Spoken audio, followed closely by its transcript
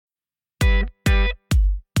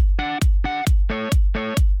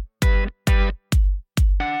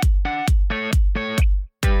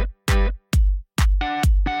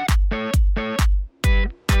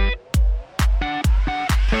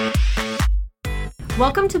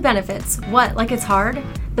Welcome to Benefits, What, Like It's Hard?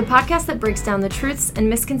 The podcast that breaks down the truths and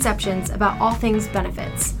misconceptions about all things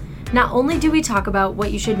benefits. Not only do we talk about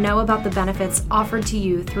what you should know about the benefits offered to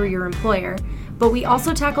you through your employer, but we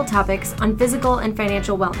also tackle topics on physical and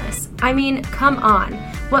financial wellness. I mean, come on,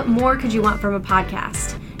 what more could you want from a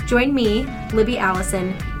podcast? Join me, Libby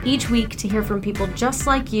Allison, each week to hear from people just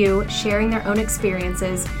like you sharing their own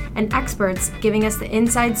experiences and experts giving us the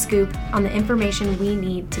inside scoop on the information we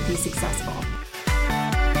need to be successful.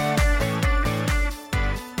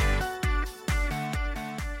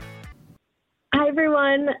 Hi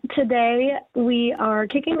everyone. Today we are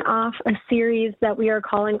kicking off a series that we are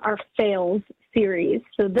calling our Fails series.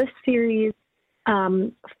 So this series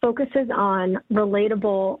focuses on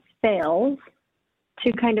relatable fails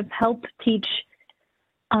to kind of help teach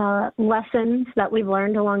lessons that we've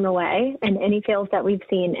learned along the way and any fails that we've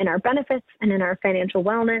seen in our benefits and in our financial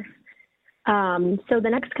wellness. So the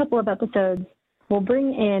next couple of episodes will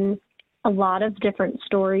bring in a lot of different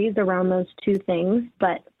stories around those two things.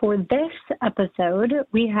 But for this episode,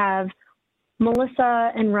 we have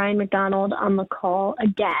Melissa and Ryan McDonald on the call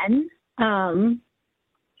again.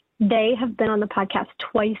 They have been on the podcast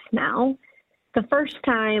twice now. The first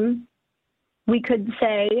time we could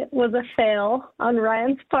say was a fail on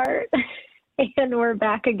Ryan's part, and we're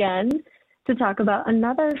back again to talk about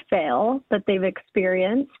another fail that they've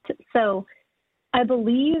experienced. So I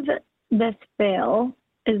believe this fail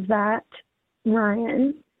is that,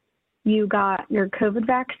 Ryan, you got your COVID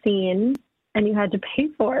vaccine and you had to pay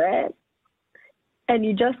for it, and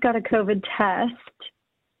you just got a COVID test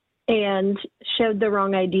and showed the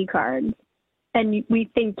wrong ID card, and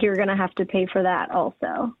we think you're going to have to pay for that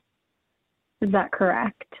also. Is that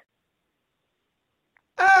correct?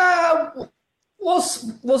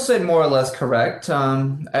 We'll say more or less correct.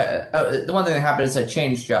 The one thing that happened is I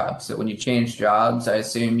changed jobs. So when you change jobs, I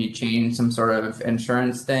assume you change some sort of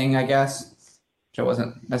insurance thing, I guess, which I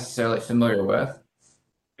wasn't necessarily familiar with.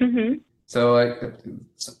 Mm-hmm. So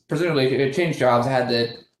presumably, if you change jobs, I had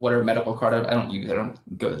the whatever medical card. I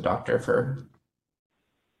don't go to the doctor for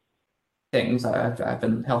things. I've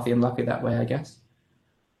been healthy and lucky that way, I guess.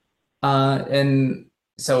 And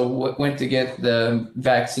so went to get the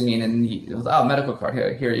vaccine, and he was, medical card,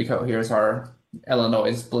 here you go. Here's our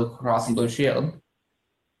Illinois Blue Cross and Blue Shield.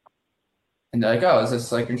 And they're like, is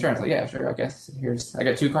this like insurance? Like, yeah, sure, I guess. I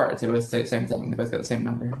got two cards. It was the same thing. They both got the same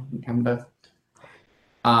number.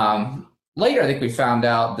 Later, I think we found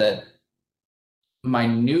out that my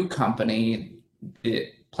new company,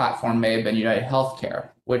 the platform may have been United Healthcare,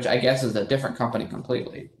 which I guess is a different company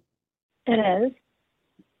completely. It is.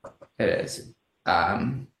 It is.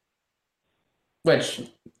 Which,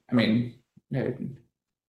 I mean, it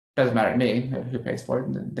doesn't matter to me who pays for it,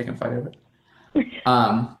 and they can fight over it.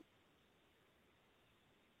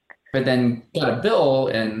 But then got a bill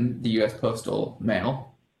in the U.S. Postal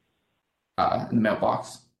Mail, in the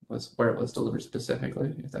mailbox was where it was delivered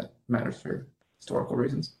specifically, if that matters for historical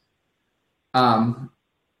reasons. And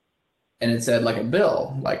it said like a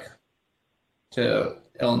bill, like to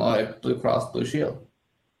Illinois Blue Cross Blue Shield.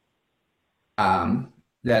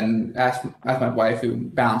 Then asked my wife, who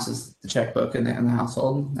balances the checkbook in the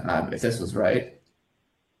household, if this was right.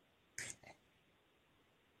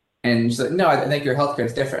 And she's like, no, I think your healthcare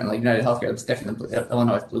is different. Like United Healthcare is different than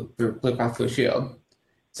Illinois Blue Cross Blue Shield.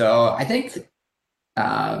 So I think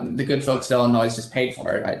the good folks at Illinois just paid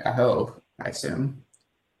for it. I hope, I assume.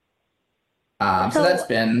 So that's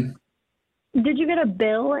been. Did you get a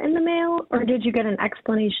bill in the mail, or did you get an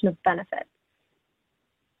explanation of benefits?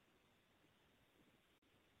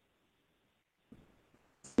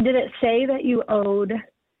 Did it say that you owed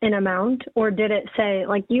an amount, or did it say,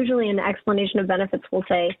 like usually an explanation of benefits will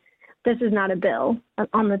say, this is not a bill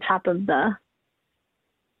on the top of the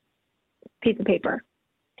piece of paper?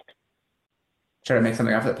 Should I make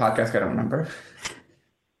something off the podcast? I don't remember.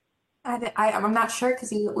 I'm not sure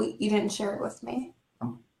because you didn't share it with me.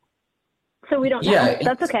 So we don't know. Yeah,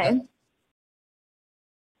 that's okay.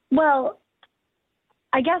 Well,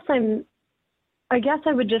 I guess I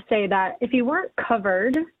would just say that if you weren't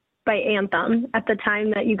covered by Anthem at the time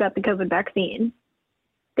that you got the COVID vaccine,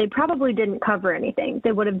 they probably didn't cover anything.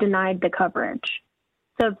 They would have denied the coverage.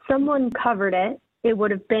 So if someone covered it, it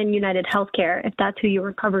would have been United Healthcare, if that's who you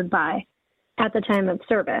were covered by at the time of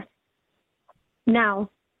service. Now,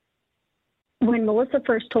 when Melissa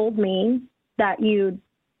first told me that you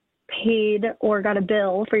paid or got a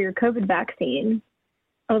bill for your COVID vaccine,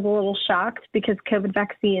 I was a little shocked because COVID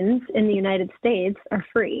vaccines in the United States are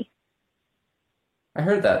free. I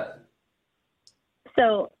heard that.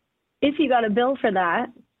 So if you got a bill for that,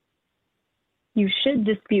 you should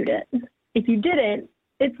dispute it. If you didn't,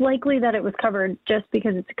 it's likely that it was covered just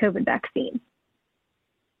because it's a COVID vaccine.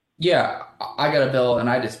 Yeah, I got a bill and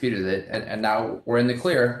I disputed it, and now we're in the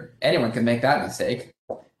clear. Anyone can make that mistake.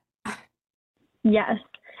 Yes.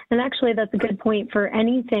 And actually, that's a good point. For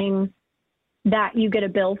anything that you get a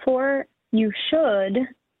bill for, you should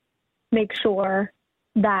make sure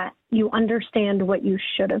that you understand what you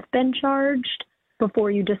should have been charged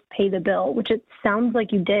before you just pay the bill, which it sounds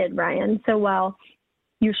like you did, Ryan. So while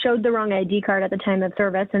you showed the wrong ID card at the time of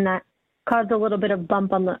service and that caused a little bit of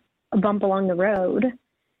bump along the road,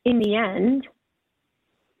 in the end,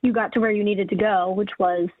 you got to where you needed to go, which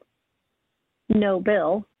was no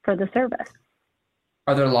bill for the service.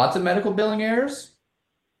 Are there lots of medical billing errors?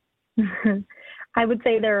 I would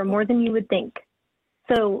say there are more than you would think.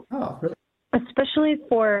 So, Oh, really? especially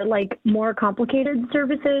for like more complicated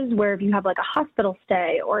services where if you have like a hospital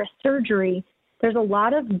stay or a surgery, there's a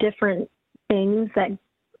lot of different things that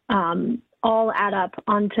all add up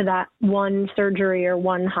onto that one surgery or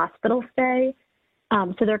one hospital stay.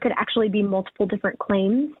 So there could actually be multiple different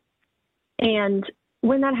claims. And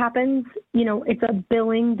when that happens, you know, it's a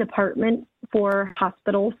billing department for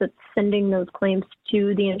hospitals that's sending those claims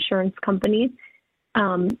to the insurance companies.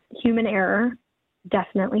 Human error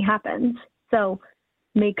definitely happens. So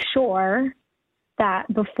make sure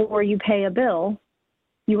that before you pay a bill,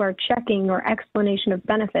 you are checking your explanation of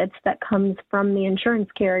benefits that comes from the insurance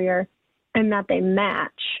carrier and that they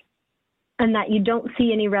match and that you don't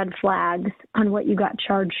see any red flags on what you got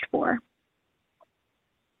charged for.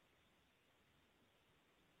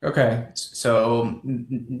 Okay, so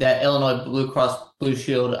that Illinois Blue Cross Blue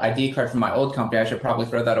Shield ID card from my old company, I should probably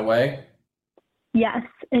throw that away. Yes,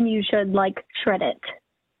 and you should like shred it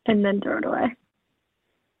and then throw it away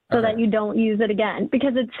so Okay. that you don't use it again.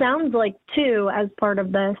 Because it sounds like too, as part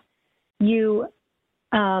of this, you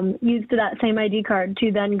used that same ID card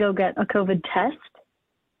to then go get a COVID test.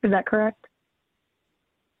 Is that correct?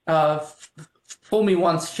 Fool me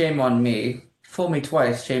once, shame on me. Fool me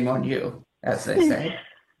twice, shame on you, as they say.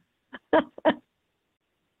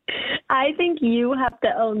 I think you have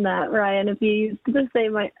to own that, Ryan, if you used the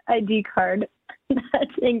same ID card.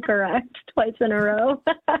 That's incorrect twice in a row.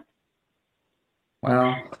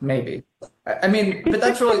 Well, maybe. I mean, but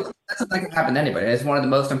that's something that can happen to anybody. It's one of the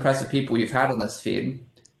most impressive people you've had on this feed.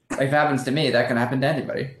 If it happens to me, that can happen to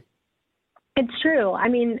anybody. It's true. I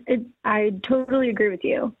mean, I totally agree with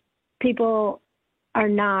you. People are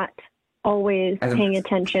not always paying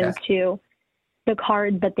attention to the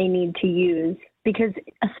card that they need to use because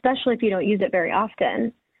especially if you don't use it very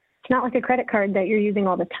often, it's not like a credit card that you're using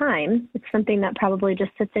all the time. It's something that probably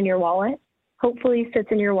just sits in your wallet. Hopefully sits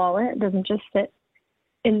in your wallet. It doesn't just sit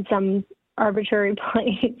in some arbitrary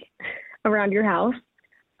place around your house.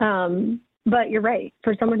 But you're right.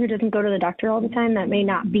 For someone who doesn't go to the doctor all the time, that may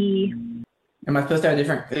not be. Am I supposed to have a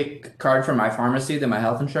different card for my pharmacy than my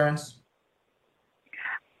health insurance?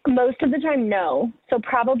 Most of the time, no. So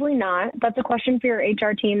probably not. That's a question for your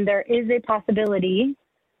HR team. There is a possibility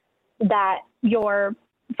that your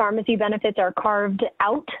pharmacy benefits are carved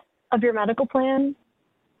out of your medical plan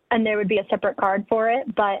and there would be a separate card for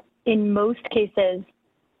it. But in most cases,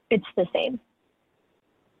 it's the same.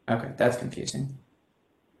 Okay, that's confusing.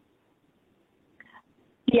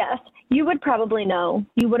 Yes, you would probably know.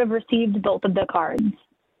 You would have received both of the cards.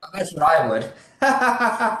 That's what I would.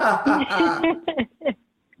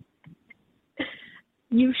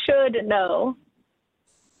 You should know.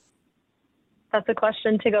 That's a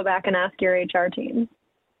question to go back and ask your HR team.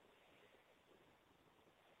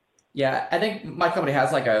 Yeah, I think my company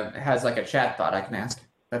has like a chat bot I can ask.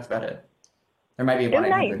 That's about it. There might be a Oh, 1-800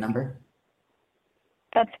 nice. number.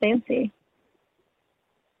 That's fancy.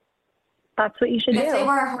 That's what you should If they do.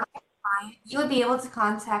 were a Haran client, you would be able to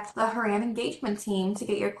contact the Haran engagement team to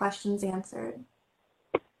get your questions answered.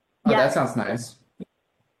 Oh, Yeah. that sounds nice.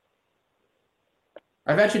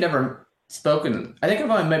 I've actually never spoken. I think I've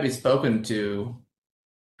only maybe spoken to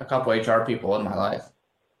a couple HR people in my life.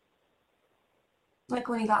 Like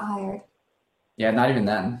when you got hired. Yeah, not even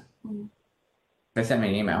then. Mm. They sent me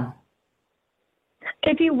an email.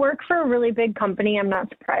 If you work for a really big company, I'm not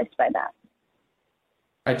surprised by that.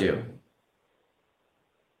 I do.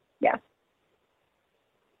 Yeah.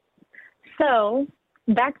 So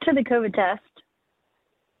back to the COVID test.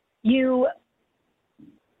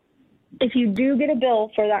 If you do get a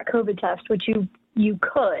bill for that COVID test, which you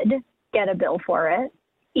could get a bill for it,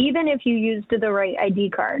 even if you used the right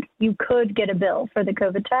ID card, you could get a bill for the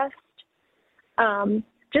COVID test.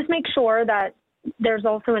 Just make sure that there's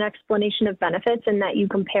also an explanation of benefits and that you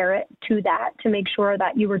compare it to that to make sure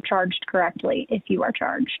that you were charged correctly if you are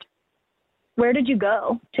charged. Where did you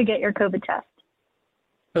go to get your COVID test?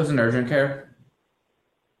 It was an urgent care.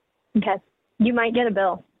 Okay. You might get a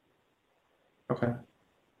bill. Okay.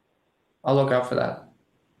 I'll look out for that.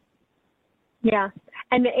 Yeah.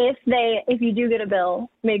 And if you do get a bill,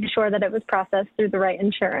 make sure that it was processed through the right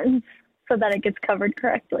insurance so that it gets covered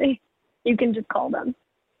correctly. You can just call them.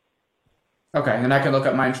 Okay, and I can look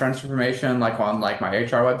up my insurance information like on like my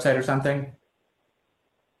HR website or something.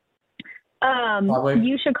 Probably.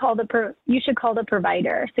 You should call the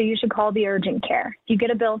provider. So you should call the urgent care. If you get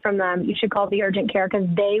a bill from them, you should call the urgent care because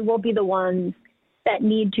they will be the ones that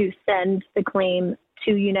need to send the claim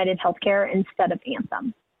to United Healthcare instead of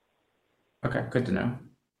Anthem. Okay, good to know.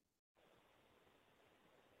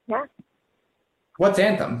 Yeah. What's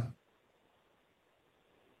Anthem?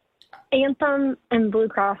 Anthem and Blue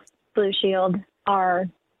Cross Blue Shield are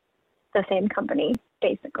the same company,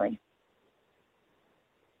 basically.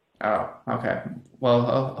 Oh, okay.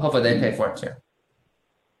 Well, hopefully they pay for it too.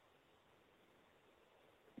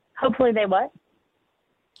 Hopefully they what?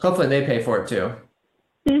 Hopefully they pay for it too.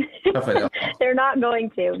 Hopefully they'll. They're not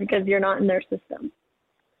going to because you're not in their system.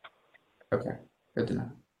 Okay, good to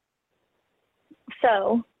know.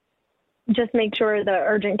 So just make sure the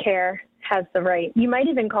urgent care has the right. You might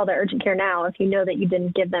even call the urgent care now if you know that you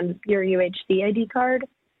didn't give them your UHC ID card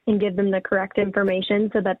and give them the correct information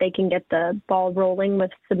so that they can get the ball rolling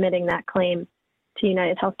with submitting that claim to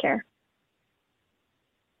United Healthcare.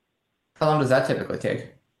 How long does that typically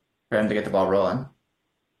take for them to get the ball rolling?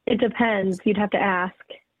 It depends. You'd have to ask.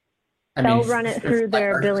 I They'll mean, run it if through like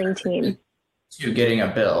their our billing team. to getting a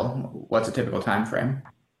bill, what's a typical time frame?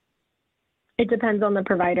 It depends on the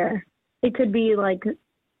provider. It could be like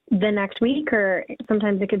the next week or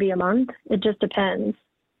sometimes it could be a month. It just depends.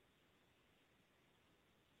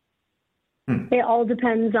 It all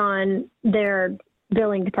depends on their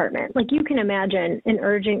billing department. Like you can imagine an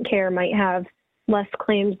urgent care might have less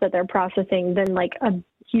claims that they're processing than like a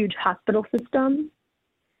huge hospital system.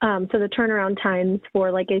 So the turnaround times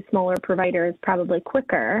for like a smaller provider is probably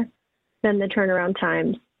quicker than the turnaround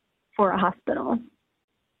times for a hospital.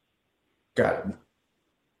 Got it.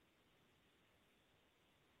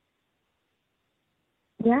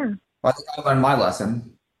 Yeah. Well, I think I learned my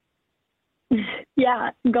lesson.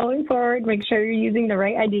 Yeah. Going forward, make sure you're using the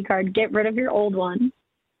right ID card. Get rid of your old one.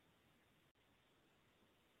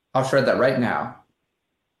 I'll shred that right now.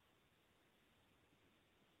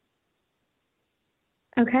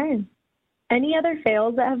 Okay. Any other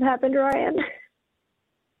fails that have happened, Ryan,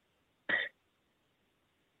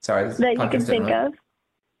 Sorry, this that you podcast can didn't think really- of?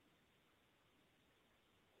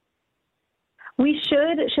 We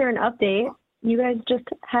should share an update. You guys just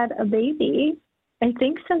had a baby, I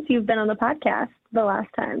think, since you've been on the podcast the last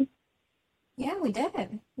time. Yeah, we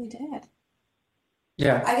did. We did.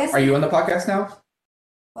 Yeah. I guess. Are you on the podcast now?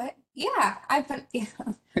 What? Yeah, I've been. Yeah,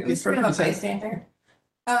 I'm He's sort of a perfectly safe. bystander.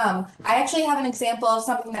 I actually have an example of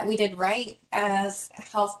something that we did right as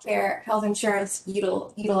health insurance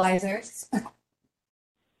utilizers.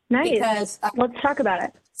 Nice. Because Let's talk about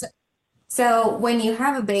it. so when you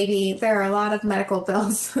have a baby, there are a lot of medical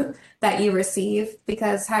bills that you receive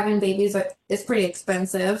because having babies is pretty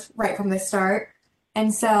expensive right from the start.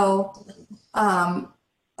 And so,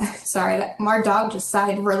 sorry, our dog just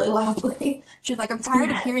sighed really loudly. She's like, I'm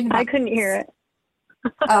tired of hearing about I couldn't hear it.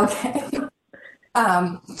 Okay.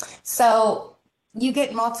 So you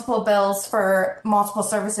get multiple bills for multiple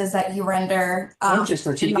services that you render Just for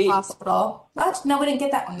in the TV. hospital. But no, we didn't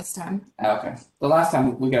get that one this time. Okay. The last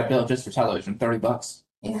time we got a bill just for television, $30.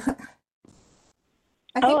 Yeah.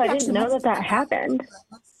 Oh, I we didn't actually know mentioned that happened.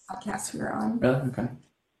 on the podcast we were on. Really?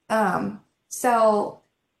 Okay. So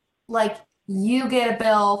like you get a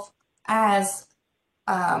bill as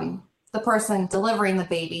the person delivering the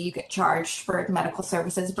baby, you get charged for medical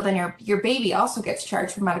services, but then your baby also gets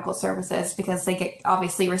charged for medical services because they get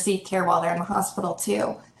obviously receive care while they're in the hospital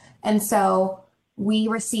too. And so we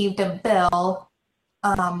received a bill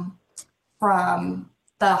from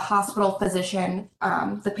the hospital physician,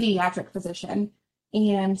 the pediatric physician,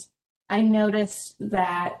 and I noticed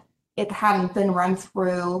that it hadn't been run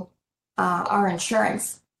through our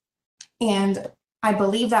insurance. And I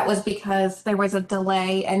believe that was because there was a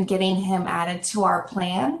delay in getting him added to our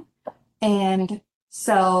plan. And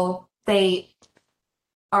so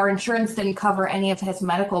our insurance didn't cover any of his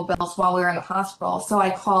medical bills while we were in the hospital. So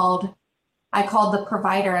I called the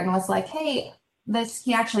provider and was like, hey,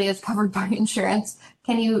 he actually is covered by insurance.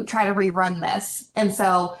 Can you try to rerun this? And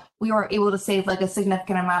so we were able to save like a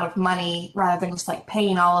significant amount of money rather than just like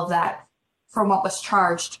paying all of that from what was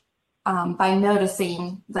charged. By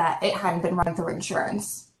noticing that it hadn't been run through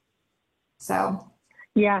insurance. So,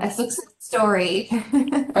 Yeah. a success story.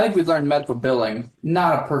 I think we've learned medical billing,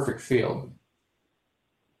 not a perfect field.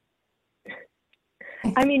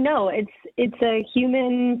 I mean, no, it's a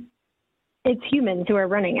human. It's humans who are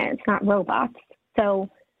running it. It's not robots. So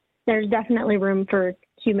there's definitely room for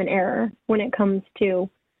human error when it comes to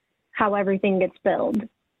how everything gets billed.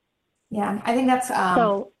 Yeah, I think that's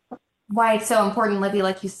why it's so important, Libby,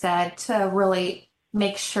 like you said, to really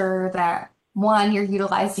make sure that one, you're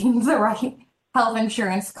utilizing the right health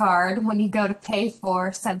insurance card when you go to pay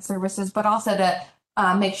for said services, but also to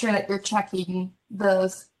make sure that you're checking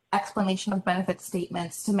those explanation of benefit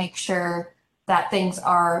statements to make sure that things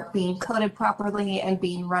are being coded properly and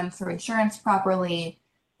being run through insurance properly,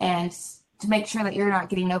 and to make sure that you're not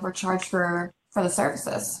getting overcharged for the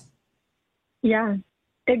services. Yeah,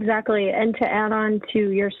 exactly. And to add on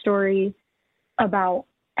to your story about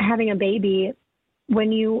having a baby,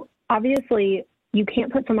 when you obviously you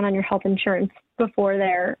can't put someone on your health insurance before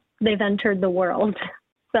they've entered the world.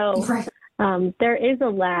 So there is a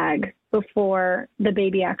lag before the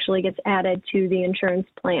baby actually gets added to the insurance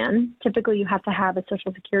plan. Typically, you have to have a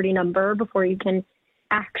Social Security number before you can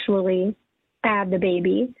actually add the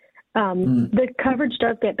baby. The coverage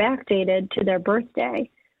does get backdated to their birthday,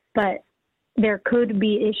 but there could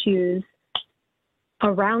be issues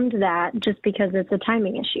around that just because it's a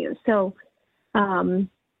timing issue. So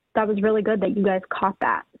that was really good that you guys caught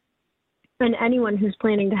that. And anyone who's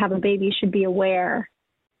planning to have a baby should be aware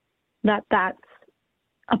that that's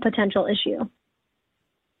a potential issue.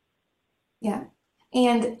 Yeah.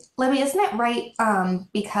 And Libby, isn't it right,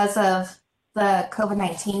 because of the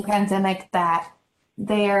COVID-19 pandemic, that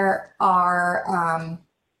there are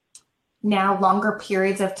now longer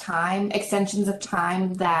periods of time, extensions of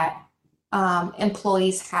time that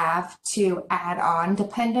employees have to add on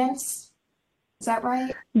dependents? Is that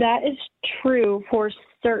right? That is true for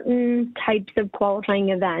certain types of qualifying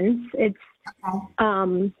events. It's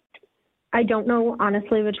I don't know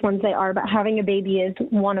honestly which ones they are, but having a baby is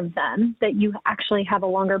one of them, that you actually have a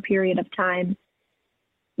longer period of time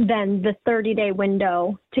than the 30-day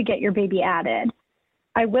window to get your baby added.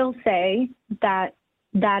 I will say that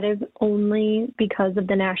that is only because of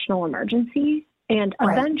the national emergency, and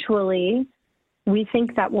eventually we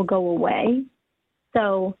think that will go away.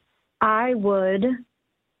 So I would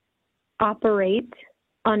operate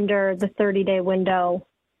under the 30-day window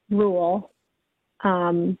rule,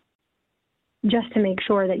 just to make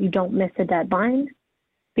sure that you don't miss a deadline,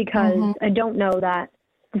 because I don't know that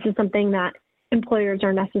this is something that employers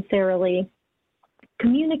are necessarily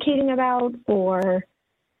communicating about, or,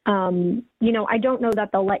 I don't know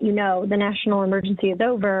that they'll let you know the national emergency is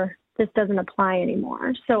over, this doesn't apply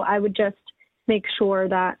anymore. So I would just make sure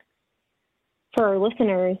that for our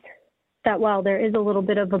listeners that while there is a little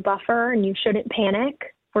bit of a buffer and you shouldn't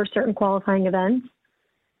panic for certain qualifying events,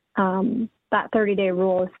 that 30-day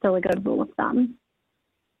rule is still a good rule of thumb.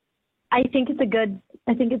 I think it's a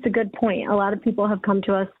good point. A lot of people have come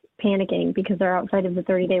to us panicking because they're outside of the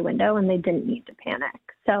 30-day window and they didn't need to panic.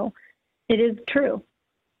 So it is true.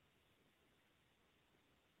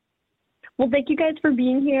 Well, thank you guys for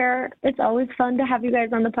being here. It's always fun to have you guys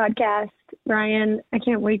on the podcast. Ryan, I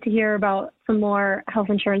can't wait to hear about some more health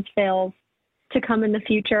insurance fails to come in the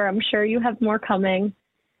future. I'm sure you have more coming.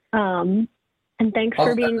 And thanks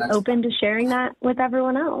for being open to sharing that with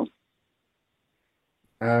everyone else.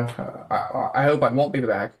 I hope I won't be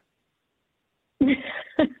back.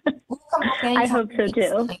 I hope so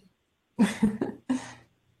too.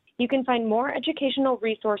 You can find more educational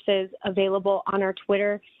resources available on our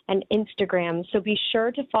Twitter and Instagram, so be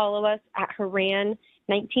sure to follow us at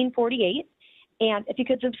Haran1948. And if you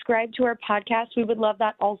could subscribe to our podcast, we would love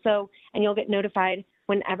that also, and you'll get notified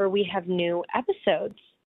whenever we have new episodes.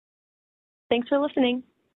 Thanks for listening.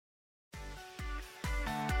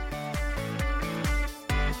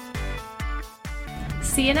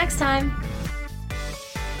 See you next time.